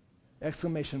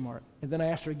 Exclamation mark. And then I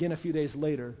asked her again a few days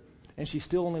later, and she's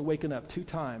still only waking up 2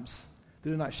 times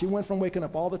through the night. She went from waking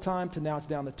up all the time to now it's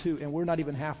down to 2, and we're not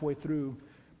even halfway through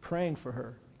praying for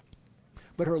her.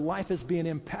 But her life is being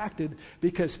impacted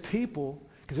because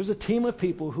there's a team of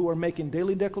people who are making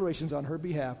daily declarations on her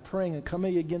behalf, praying and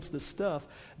coming against the stuff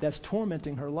that's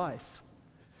tormenting her life.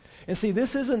 And see,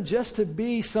 this isn't just to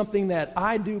be something that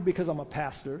I do because I'm a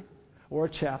pastor or a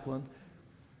chaplain,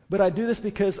 but I do this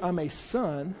because I'm a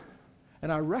son,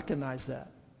 and I recognize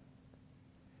that.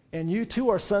 And you too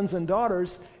are sons and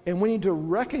daughters, and we need to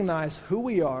recognize who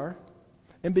we are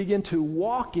and begin to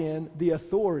walk in the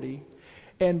authority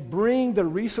and bring the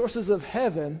resources of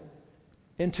heaven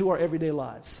into our everyday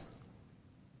lives.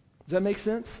 Does that make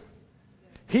sense?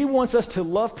 He wants us to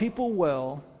love people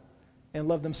well and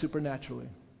love them supernaturally.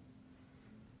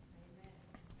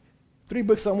 3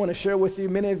 books I want to share with you.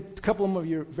 A couple of them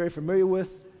you're very familiar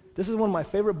with. This is one of my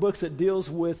favorite books that deals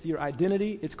with your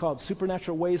identity. It's called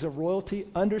Supernatural Ways of Royalty,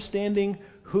 Understanding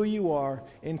Who You Are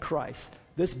in Christ.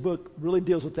 This book really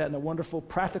deals with that in a wonderful,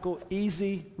 practical,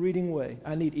 easy reading way.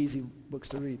 I need easy books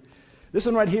to read. This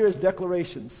one right here is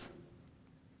Declarations.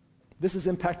 This has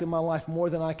impacted my life more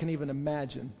than I can even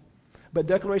imagine. But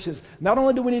declarations, not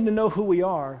only do we need to know who we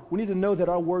are, we need to know that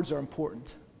our words are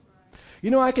important.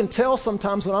 You know, I can tell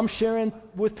sometimes when I'm sharing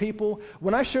with people,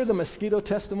 when I share the mosquito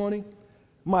testimony,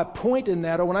 my point in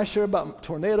that, or when I share about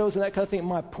tornadoes and that kind of thing,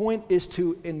 my point is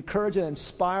to encourage and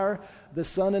inspire the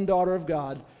son and daughter of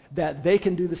God that they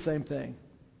can do the same thing.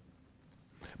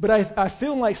 But I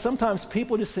feel like sometimes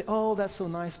people just say, oh, that's so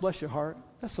nice, bless your heart.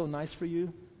 That's so nice for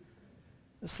you.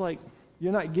 It's like,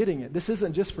 you're not getting it. This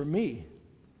isn't just for me.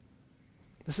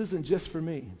 This isn't just for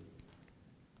me.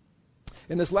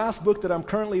 In this last book that I'm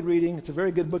currently reading, it's a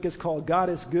very good book. It's called God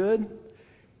is Good.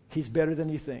 He's Better Than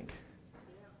You Think.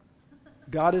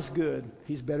 God is good.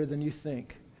 He's better than you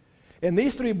think. And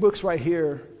these 3 books right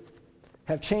here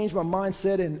have changed my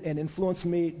mindset and influenced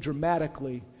me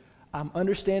dramatically. I'm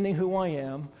understanding who I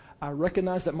am. I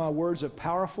recognize that my words are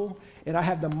powerful, and I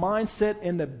have the mindset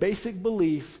and the basic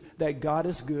belief that God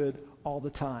is good all the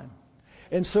time.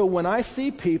 And so when I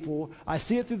see people, I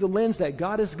see it through the lens that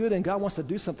God is good and God wants to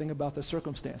do something about their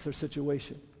circumstance, their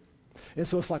situation. And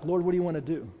so it's like, Lord, what do you want to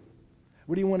do?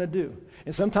 What do you want to do?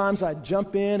 And sometimes I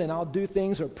jump in and I'll do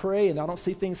things or pray and I don't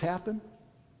see things happen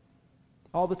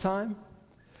all the time.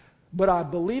 But I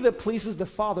believe it pleases the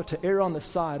Father to err on the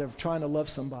side of trying to love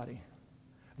somebody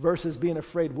versus being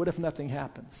afraid, what if nothing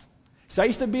happens? So I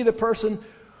used to be the person,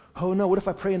 oh no, what if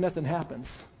I pray and nothing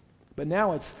happens? But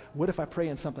now it's, what if I pray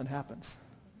and something happens?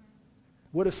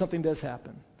 What if something does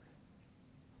happen?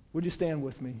 Would you stand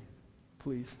with me,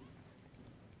 please?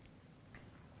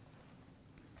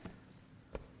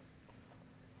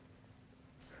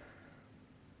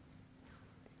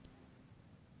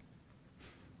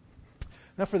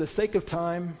 Now, for the sake of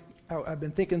time, I've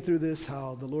been thinking through this,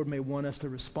 how the Lord may want us to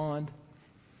respond.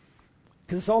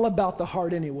 Because it's all about the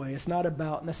heart anyway. It's not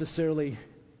about necessarily,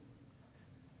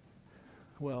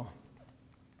 well,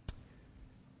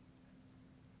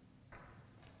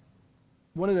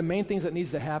 one of the main things that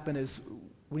needs to happen is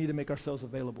we need to make ourselves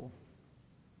available.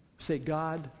 Say,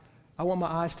 God, I want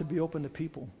my eyes to be open to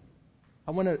people.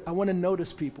 I want to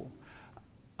notice people.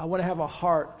 I want to have a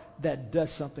heart that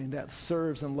does something, that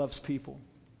serves and loves people.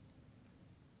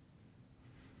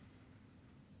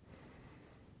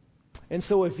 And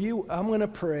so I'm going to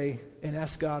pray and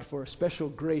ask God for a special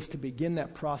grace to begin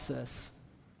that process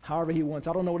however he wants.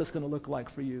 I don't know what it's going to look like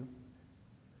for you.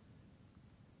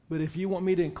 But if you want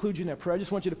me to include you in that prayer, I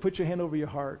just want you to put your hand over your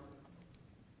heart.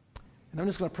 And I'm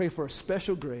just going to pray for a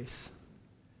special grace.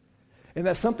 And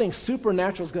that something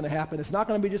supernatural is going to happen. It's not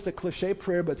going to be just a cliche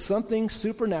prayer, but something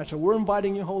supernatural. We're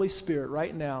inviting you, Holy Spirit,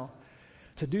 right now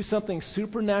to do something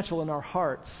supernatural in our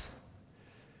hearts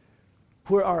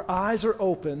where our eyes are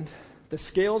opened, the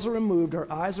scales are removed, our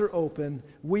eyes are open.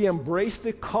 We embrace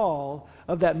the call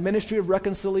of that ministry of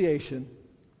reconciliation.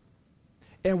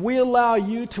 And we allow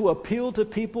you to appeal to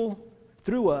people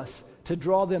through us to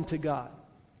draw them to God.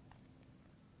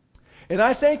 And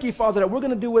I thank you, Father, that we're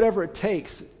going to do whatever it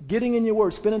takes, getting in your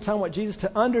word, spending time with Jesus,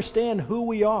 to understand who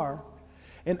we are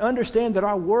and understand that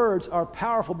our words are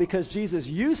powerful because, Jesus,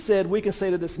 you said we can say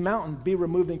to this mountain, be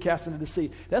removed and cast into the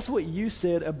sea. That's what you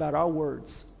said about our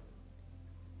words.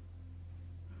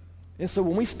 And so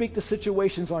when we speak to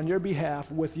situations on your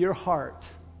behalf with your heart,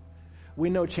 we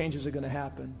know changes are going to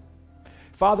happen.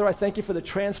 Father, I thank you for the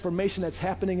transformation that's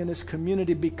happening in this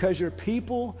community because your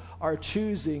people are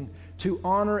choosing to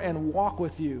honor and walk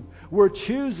with you. We're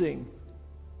choosing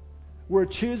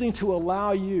to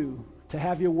allow you to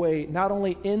have your way not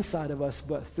only inside of us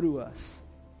but through us.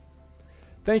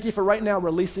 Thank you for right now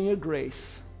releasing your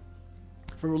grace,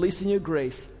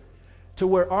 to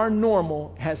where our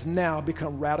normal has now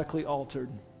become radically altered.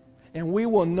 And we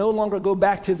will no longer go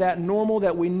back to that normal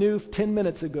that we knew 10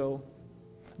 minutes ago.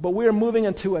 But we are moving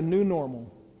into a new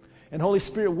normal. And Holy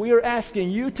Spirit, we are asking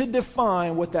you to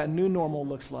define what that new normal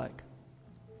looks like.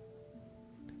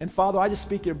 And Father, I just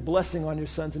speak your blessing on your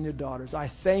sons and your daughters. I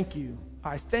thank you.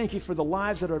 I thank you for the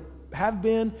lives that have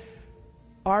been,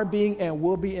 are being, and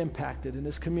will be impacted in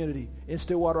this community, in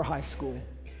Stillwater High School,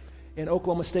 in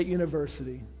Oklahoma State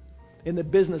University, in the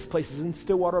business places, in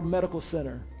Stillwater Medical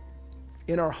Center,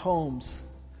 in our homes,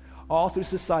 all through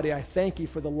society. I thank you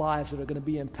for the lives that are going to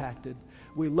be impacted.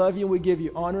 We love you and we give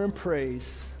you honor and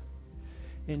praise.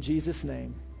 In Jesus'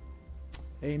 name,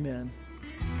 amen.